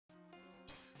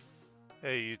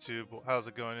Hey YouTube, how's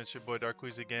it going? It's your boy Dark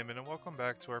Wheezy Gaming, and welcome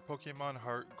back to our Pokemon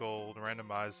Heart Gold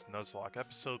Randomized Nuzlocke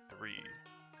Episode 3.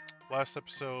 Last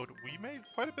episode, we made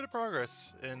quite a bit of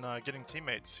progress in getting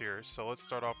teammates here, so let's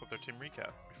start off with our team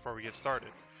recap before we get started.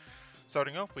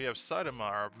 Starting off, we have Saitama,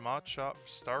 our Machop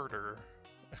starter,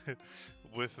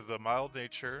 with the mild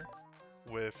nature,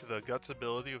 with the Guts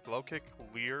ability with Low Kick,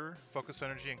 Leer, Focus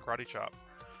Energy, and Karate Chop.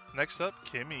 Next up,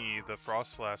 Kimmy, the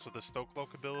Frostlass with the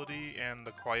Stokeloke ability and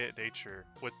the Quiet Nature,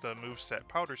 with the moveset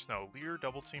Powder Snow, Leer,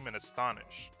 Double Team, and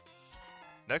Astonish.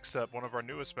 Next up, one of our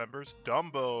newest members,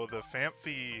 Dumbo, the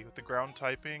Phanpy with the Ground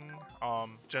typing,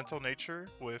 Gentle Nature,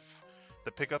 with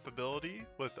the Pickup ability,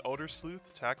 with Odor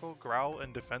Sleuth, Tackle, Growl,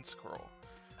 and Defense Scroll.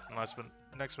 And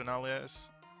next but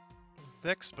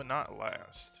not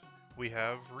last, we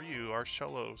have Ryu, our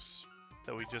Shellos,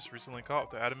 that we just recently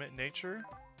caught with the Adamant Nature,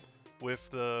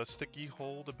 with the Sticky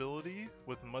Hold ability,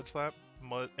 with Mud Slap,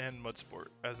 and Mud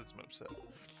Sport as its moveset.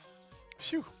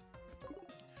 Phew!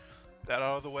 That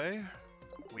out of the way,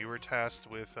 we were tasked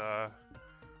with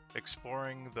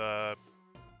exploring the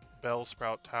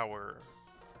Bellsprout Tower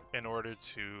in order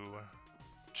to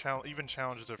even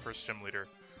challenge the first gym leader.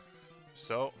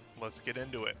 So, let's get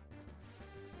into it.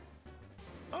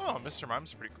 Oh, Mr.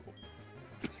 Mime's pretty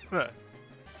cool.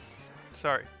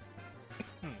 Sorry.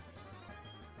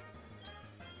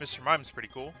 Mr. Mime's pretty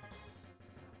cool.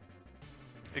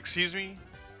 Excuse me?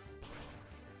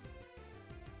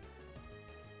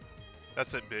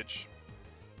 That's it, bitch.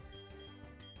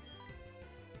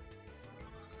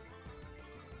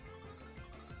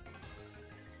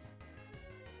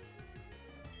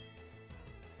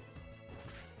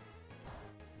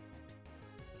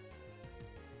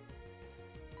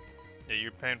 Yeah, you're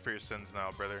paying for your sins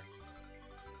now, brother.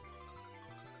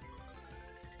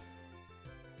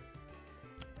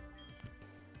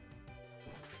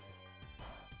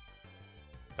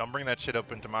 Don't bring that shit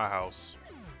up into my house.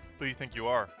 Who do you think you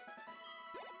are?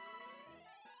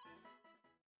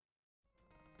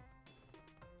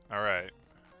 Alright.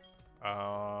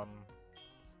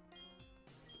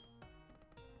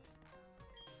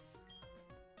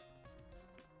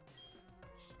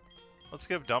 Let's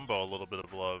give Dumbo a little bit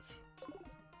of love.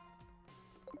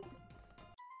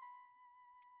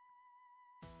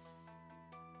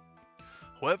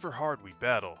 However hard we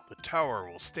battle, the tower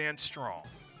will stand strong.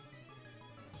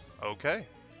 Okay.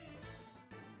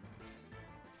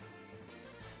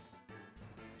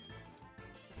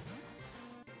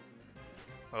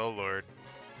 Oh lord.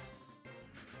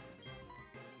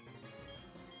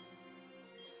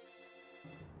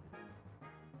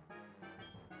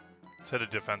 Let's hit a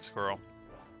defense squirrel.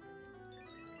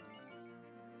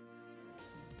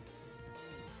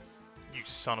 You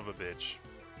son of a bitch.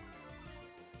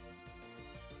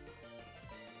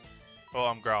 Oh,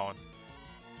 I'm growling.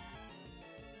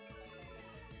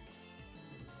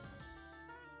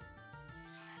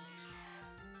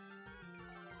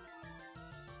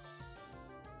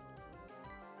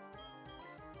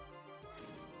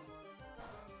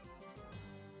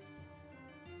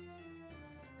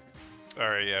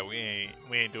 Alright, yeah, we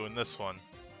ain't doing this one.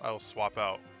 I'll swap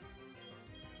out.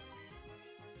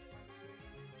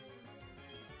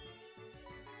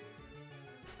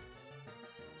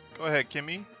 Go ahead,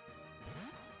 Kimmy.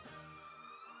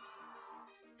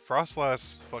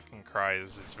 Frostlass fucking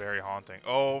cries is very haunting.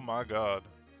 Oh my god.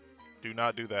 Do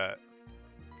not do that.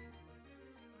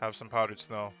 Have some powdered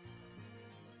snow.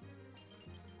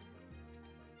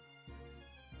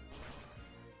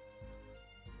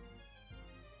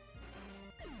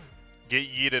 Get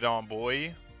yeeted on,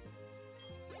 boy.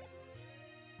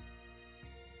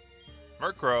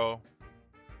 Murkrow.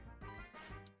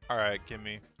 Alright,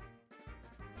 gimme.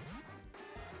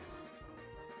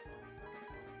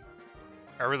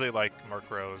 I really like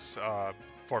Murkrow's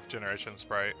 4th generation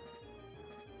sprite.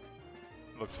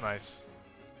 Looks nice.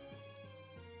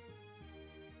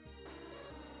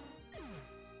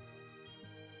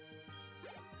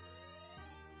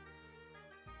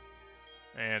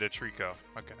 And a Trico.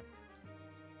 Okay.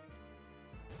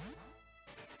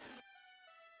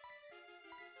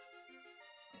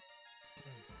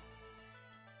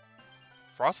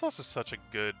 Frostlass is such a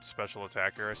good special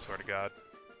attacker, I swear to god.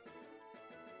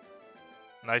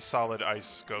 Nice solid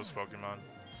ice ghost Pokemon.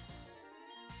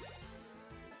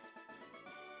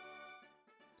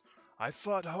 I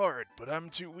fought hard, but I'm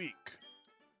too weak.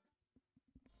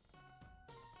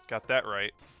 Got that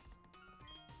right.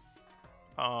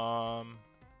 Alright,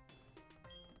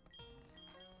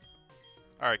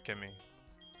 Kimmy.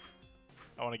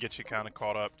 I want to get you kind of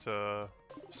caught up to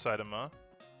Saitama.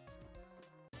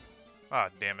 Ah,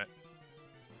 damn it.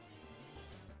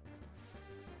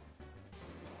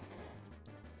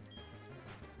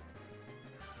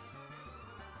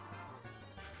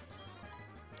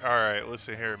 Alright,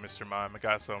 listen here, Mr. Mime. I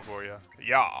got something for you.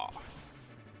 Yeah.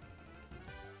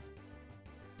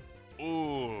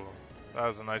 Ooh, that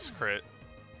was a nice crit.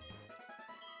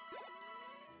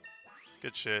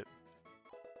 Good shit.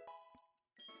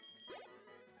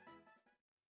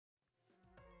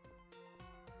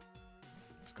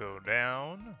 Let's go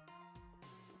down.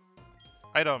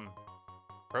 Item.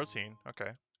 Protein. Okay.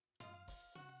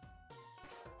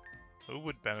 Who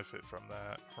would benefit from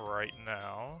that right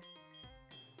now?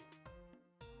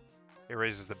 It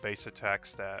raises the base attack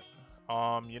stat.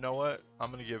 You know what?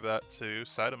 I'm gonna give that to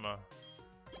Saitama.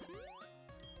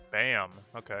 Bam.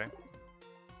 Okay.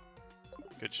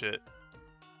 Good shit.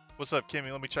 What's up,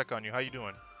 Kimmy? Let me check on you. How you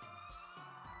doing?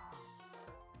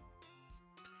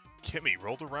 Kimmy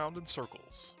rolled around in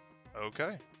circles.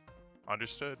 Okay.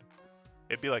 Understood.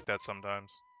 It'd be like that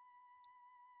sometimes.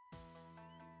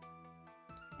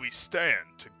 We stand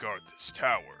to guard this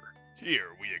tower. Here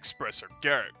we express our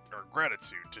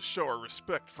gratitude to show our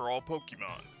respect for all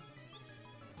Pokemon.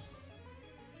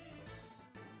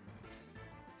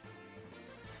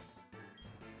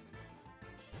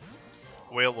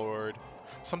 Wailord.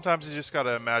 Sometimes you just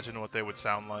gotta imagine what they would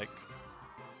sound like.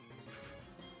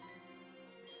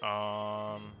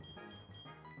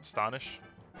 Astonish.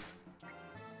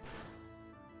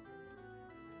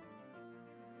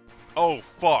 Oh,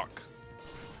 fuck.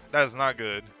 That is not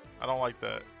good. I don't like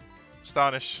that.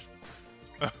 Astonish.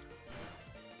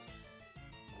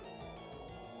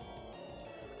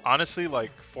 Honestly,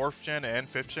 like, 4th gen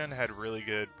and 5th gen had really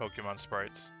good Pokemon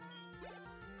sprites.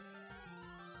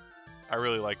 I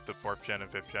really like the 4th gen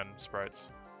and 5th gen sprites.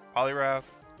 Poliwrath,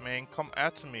 man, come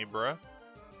at me, bruh.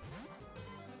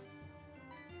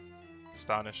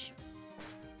 Astonish.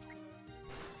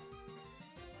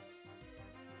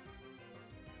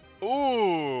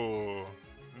 Ooh!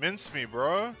 Mince me,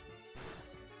 bruh.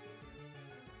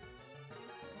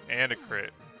 And a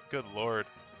crit. Good lord.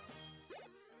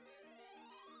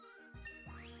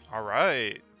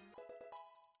 Alright.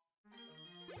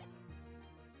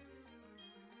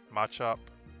 Machop.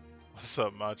 What's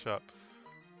up, Machop?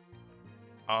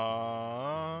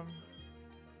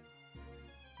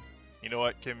 You know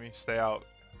what, Kimmy? Stay out.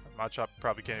 Machop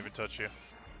probably can't even touch you.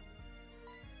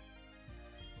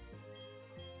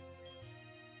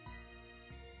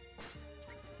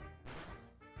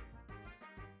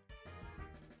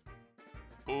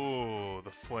 Ooh,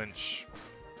 the flinch.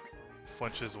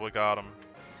 Flinch is what got him.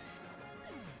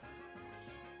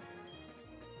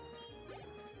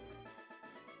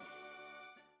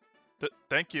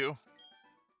 Thank you.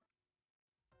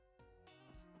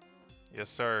 Yes,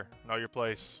 sir. Know your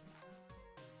place.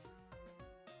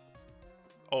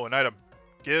 Oh, an item.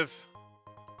 Give.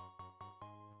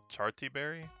 Charty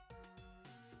Berry?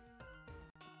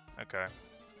 Okay.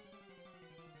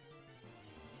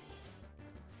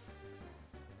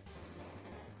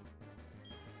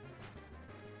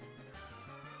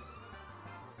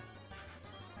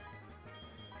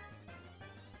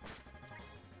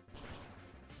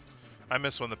 I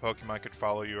miss when the Pokemon could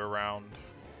follow you around.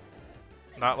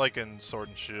 Not like in Sword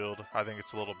and Shield. I think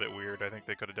it's a little bit weird. I think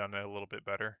they could have done it a little bit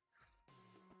better.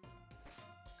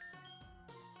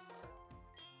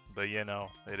 But you know,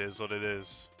 it is what it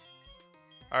is.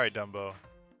 Alright, Dumbo.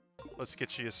 Let's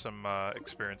get you some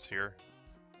experience here.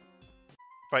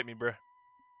 Fight me, bruh.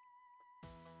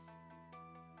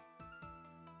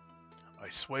 I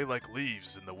sway like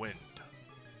leaves in the wind.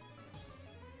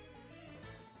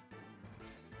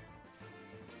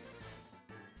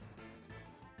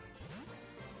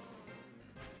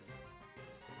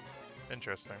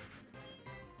 Interesting.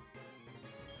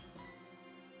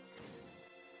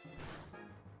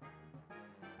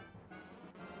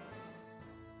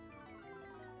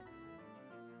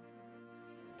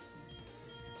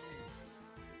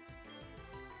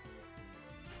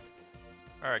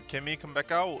 Alright, Kimmy, come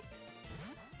back out.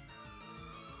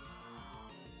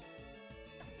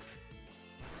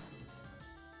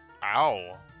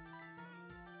 Ow.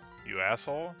 You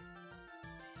asshole.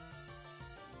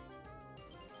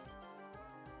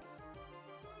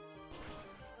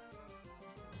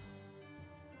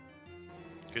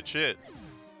 Good shit.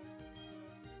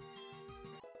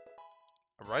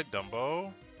 Alright,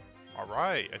 Dumbo.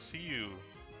 Alright, I see you.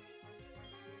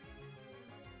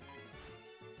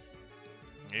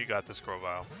 You got this,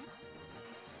 Grovyle.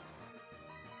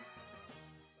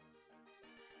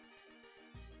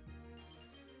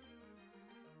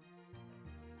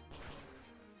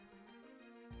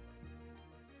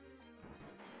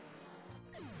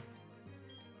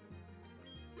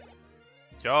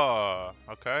 Yeah,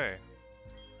 okay.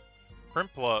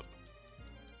 Primplup.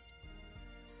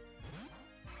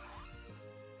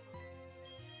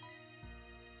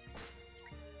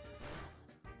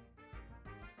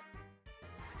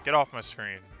 Get off my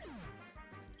screen.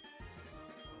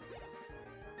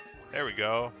 There we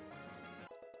go.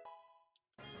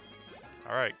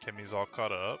 Alright, Kimmy's all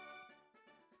caught up.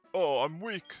 Oh, I'm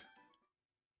weak.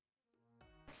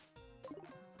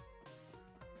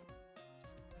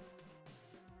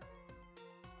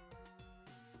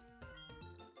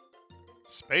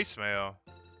 Space mail.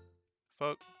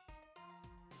 Fuck.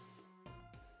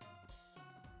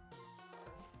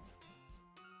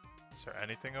 Is there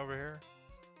anything over here?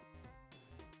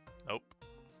 Nope.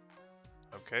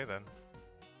 Okay then.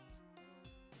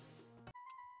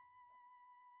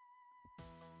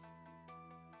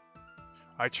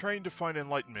 I trained to find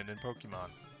enlightenment in Pokemon.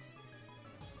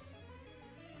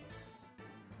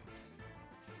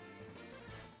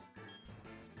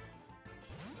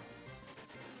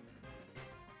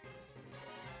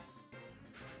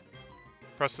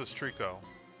 Press this Trico.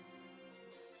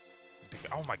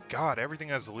 Oh my god, everything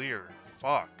has Leer.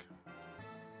 Fuck.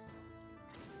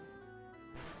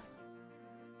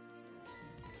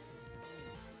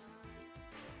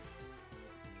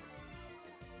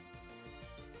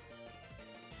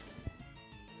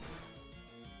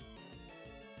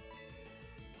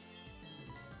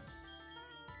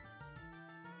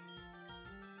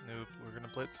 Nope, we're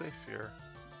gonna play it safe here.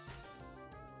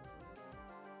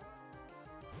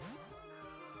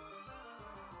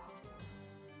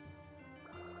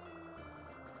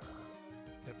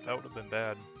 Yep, that would have been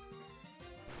bad.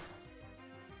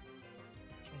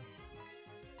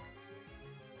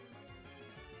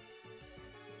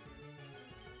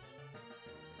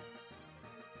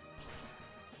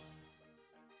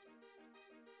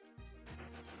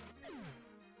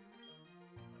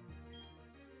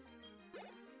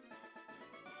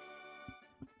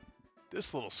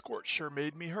 This little squirt sure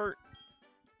made me hurt.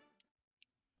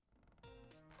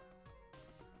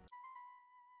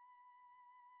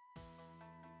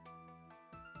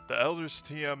 The Elder's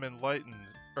TM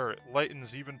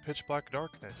lightens even pitch black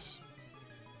darkness.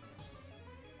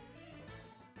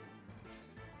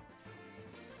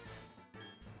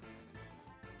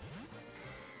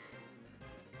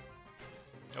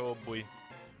 Oh boy.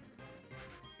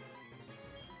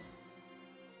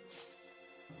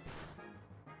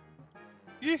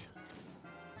 Yee.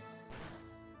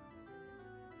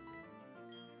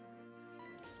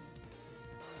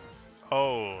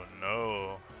 Oh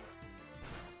no.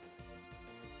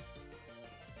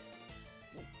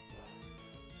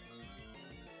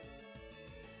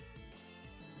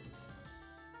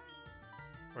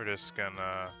 We're just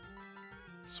gonna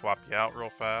swap you out real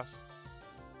fast.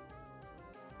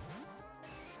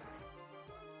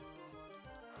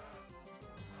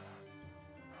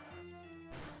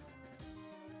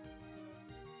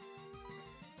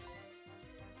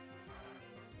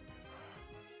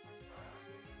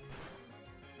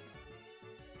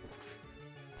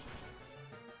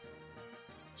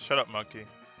 Shut up, monkey.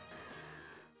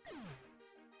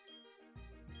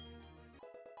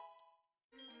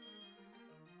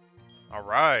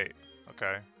 Alright.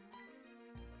 Okay.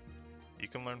 You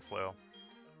can learn flail.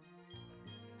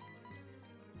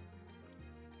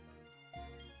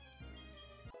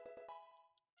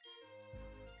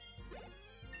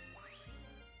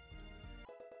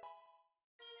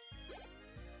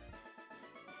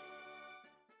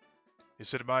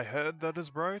 Is it my head that is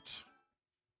bright?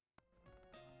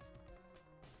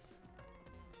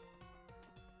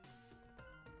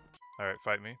 Alright,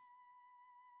 fight me.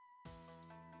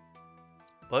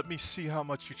 Let me see how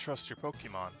much you trust your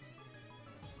Pokemon.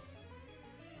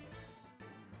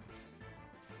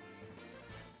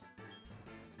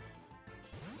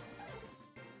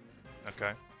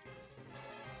 Okay.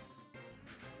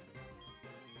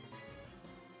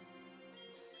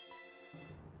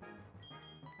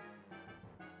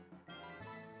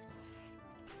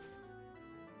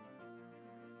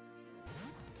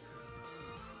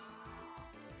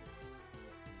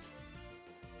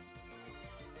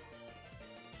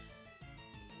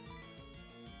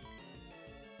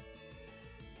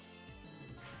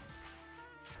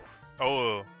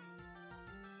 Oh,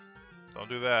 don't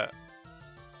do that.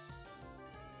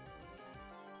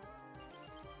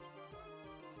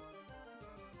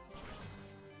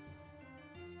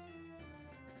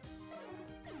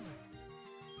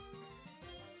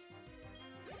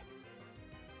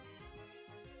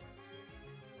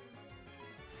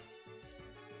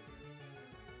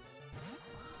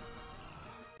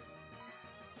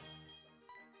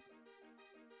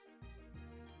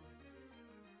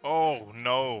 Oh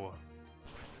no.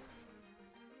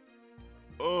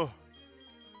 Oh.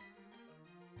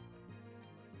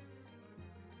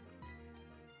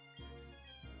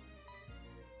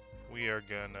 We are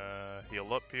gonna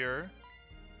heal up here.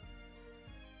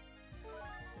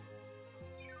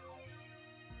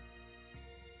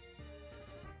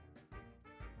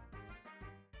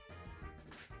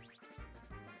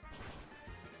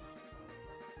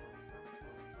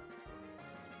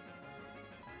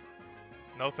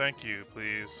 No thank you,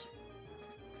 please.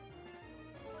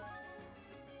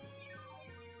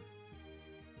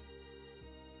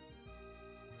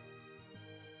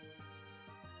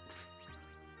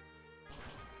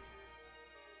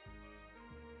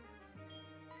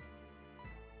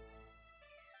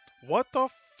 What the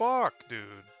fuck, dude?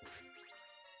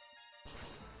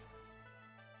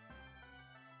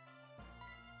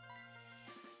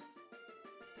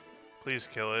 Please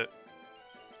kill it.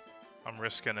 I'm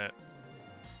risking it.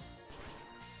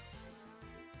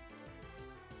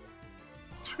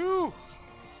 Whew.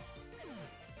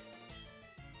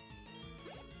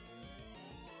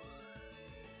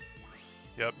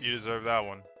 Yep, you deserve that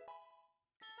one.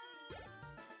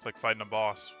 It's like fighting a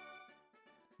boss.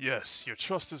 Yes, your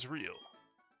trust is real.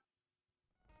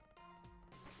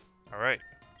 Alright.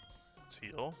 Let's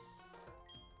heal.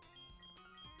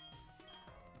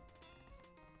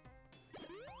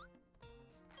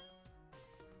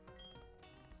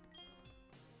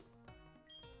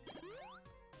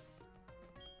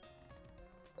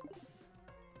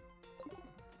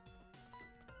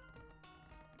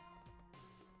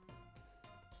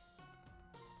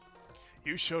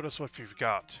 You showed us what you've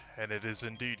got, and it is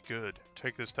indeed good.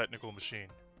 Take this technical machine.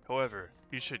 However,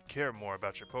 you should care more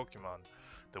about your Pokémon.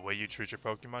 The way you treat your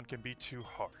Pokémon can be too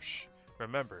harsh.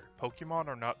 Remember, Pokémon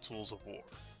are not tools of war.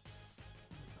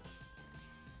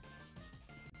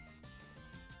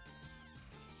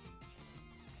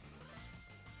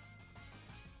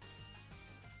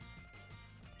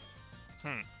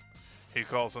 He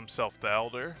calls himself the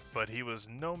Elder, but he was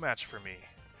no match for me.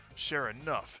 Sure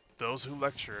enough, those who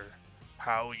lecture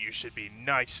how you should be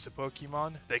nice to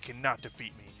Pokemon, they cannot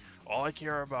defeat me. All I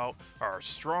care about are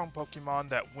strong Pokemon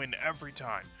that win every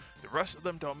time. The rest of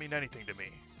them don't mean anything to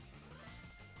me.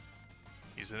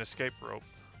 Use an escape rope.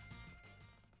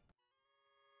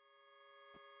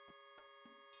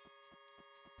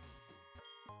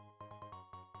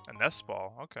 A nest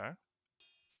ball, okay.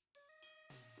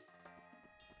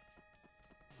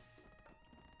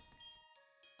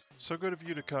 So good of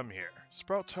you to come here.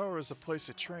 Sprout Tower is a place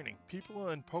of training. People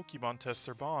and Pokemon test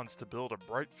their bonds to build a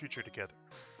bright future together.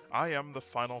 I am the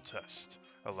final test.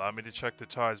 Allow me to check the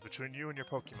ties between you and your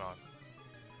Pokemon.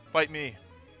 Fight me!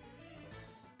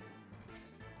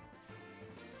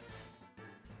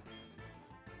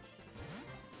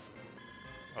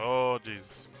 Oh,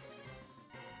 jeez.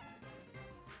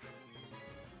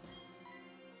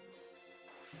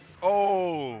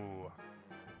 Oh!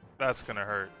 That's gonna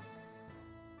hurt.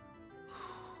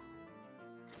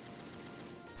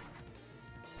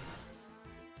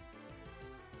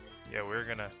 Yeah, we're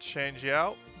gonna change you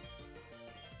out.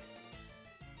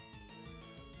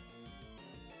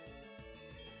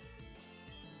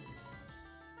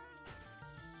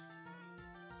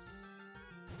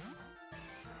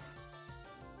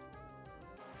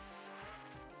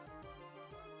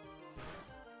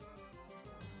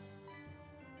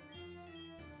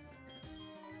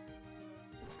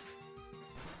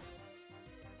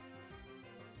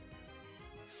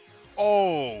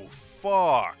 Oh,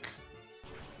 fuck.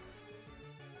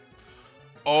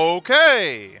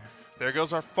 Okay. There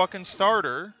goes our fucking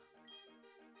starter.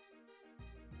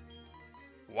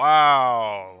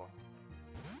 Wow.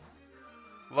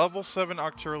 Level 7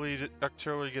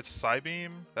 Octorly gets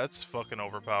Psybeam? That's fucking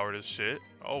overpowered as shit.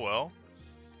 Oh well.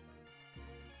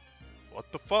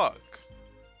 What the fuck?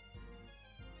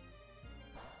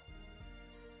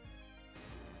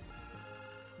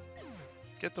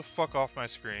 Get the fuck off my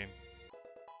screen.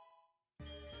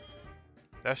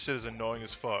 That shit is annoying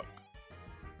as fuck.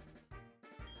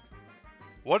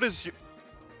 What is your...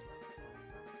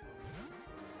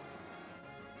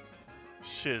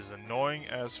 Shit is annoying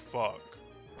as fuck.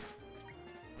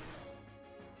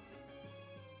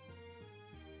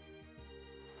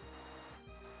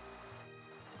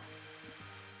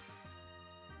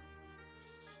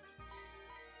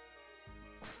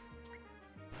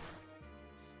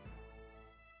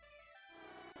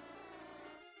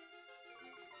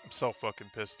 I'm so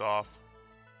fucking pissed off.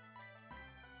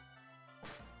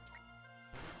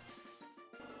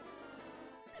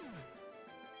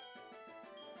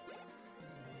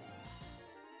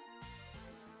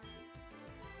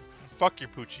 Fuck your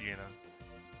Poochyena.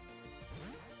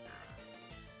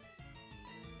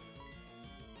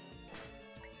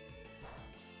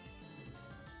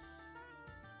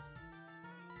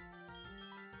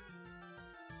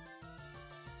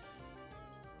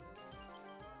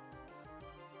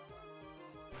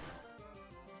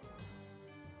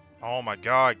 Oh my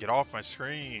god, get off my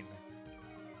screen.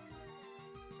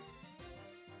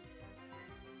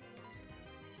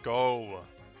 Go.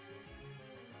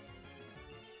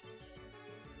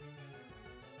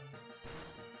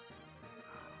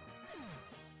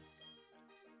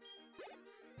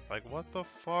 Like, what the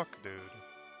fuck, dude?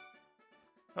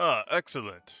 Ah,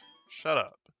 excellent. Shut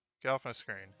up. Get off my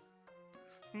screen.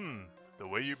 The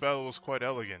way you battle is quite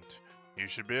elegant. You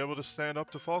should be able to stand up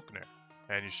to Falconer,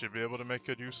 and you should be able to make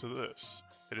good use of this.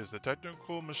 It is the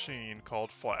technical machine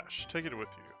called Flash. Take it with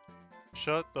you.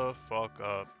 Shut the fuck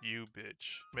up, you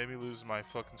bitch. Made me lose my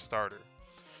fucking starter.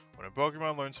 When a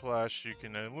Pokemon learns Flash, you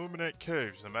can illuminate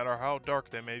caves, no matter how dark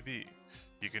they may be.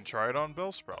 You can try it on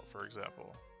Bellsprout, for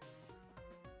example.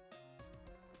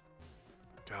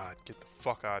 God, get the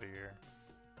fuck out of here.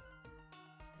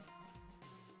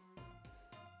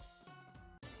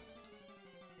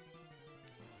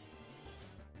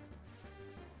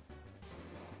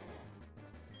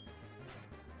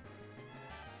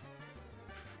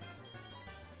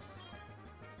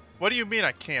 What do you mean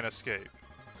I can't escape?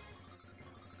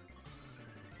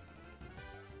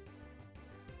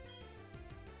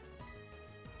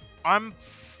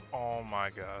 Oh my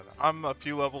god. I'm a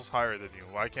few levels higher than you.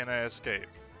 Why can't I escape?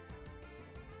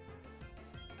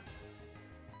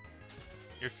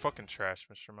 You're fucking trash,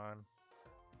 Mr. Mime.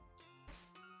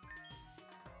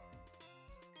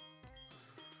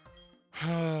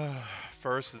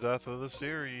 First death of the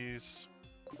series.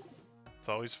 It's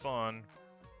always fun.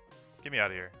 Get me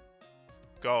out of here.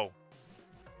 Go.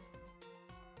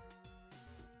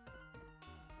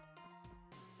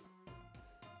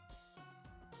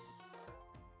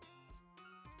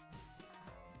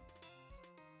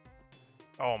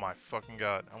 Oh my fucking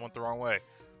god. I went the wrong way.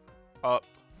 Up.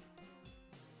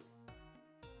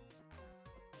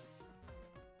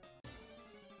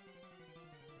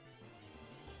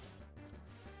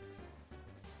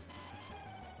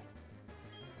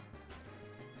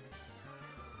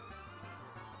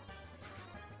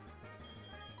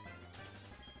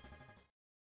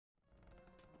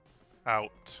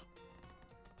 Out.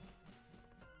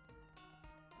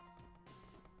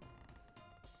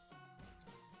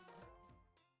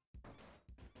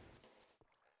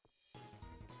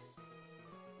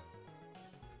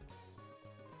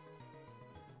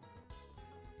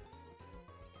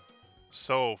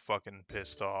 So fucking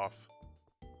pissed off.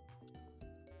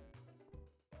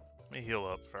 Let me heal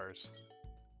up first.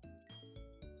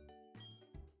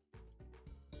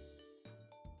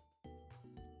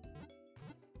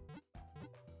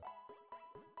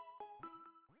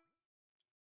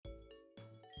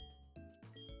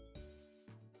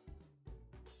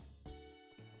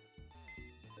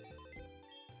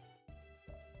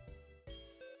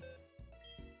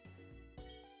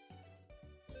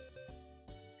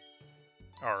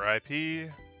 R.I.P.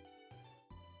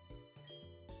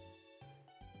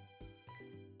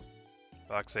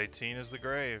 Box 18 is the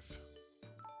grave.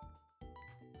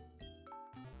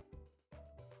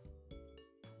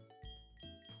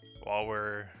 While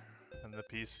we're in the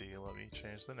PC, let me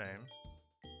change the name.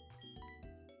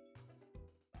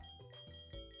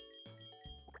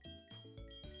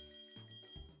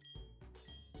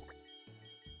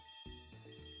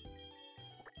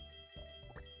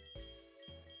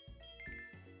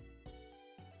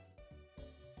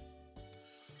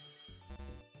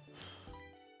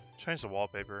 Change the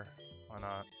wallpaper. Why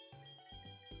not?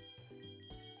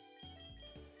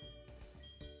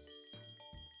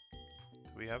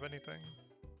 Do we have anything?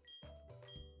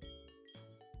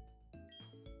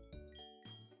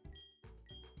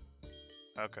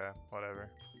 Okay,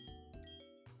 whatever.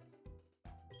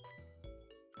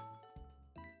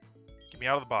 Get me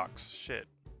out of the box. Shit.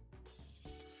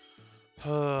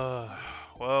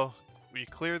 Well, we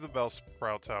cleared the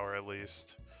Bellsprout Tower at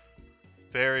least.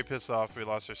 Very pissed off we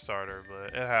lost our starter,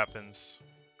 but it happens.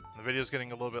 The video's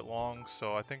getting a little bit long,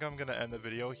 so I think I'm going to end the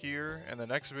video here. In the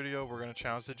next video, we're going to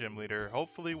challenge the gym leader.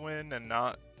 Hopefully win and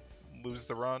not lose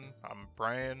the run. I'm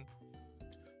praying.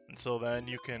 Until then,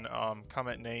 you can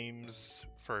comment names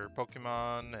for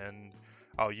Pokemon, and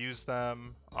I'll use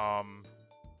them. I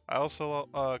also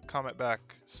comment back,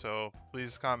 so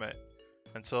please comment.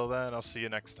 Until then, I'll see you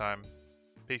next time.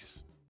 Peace.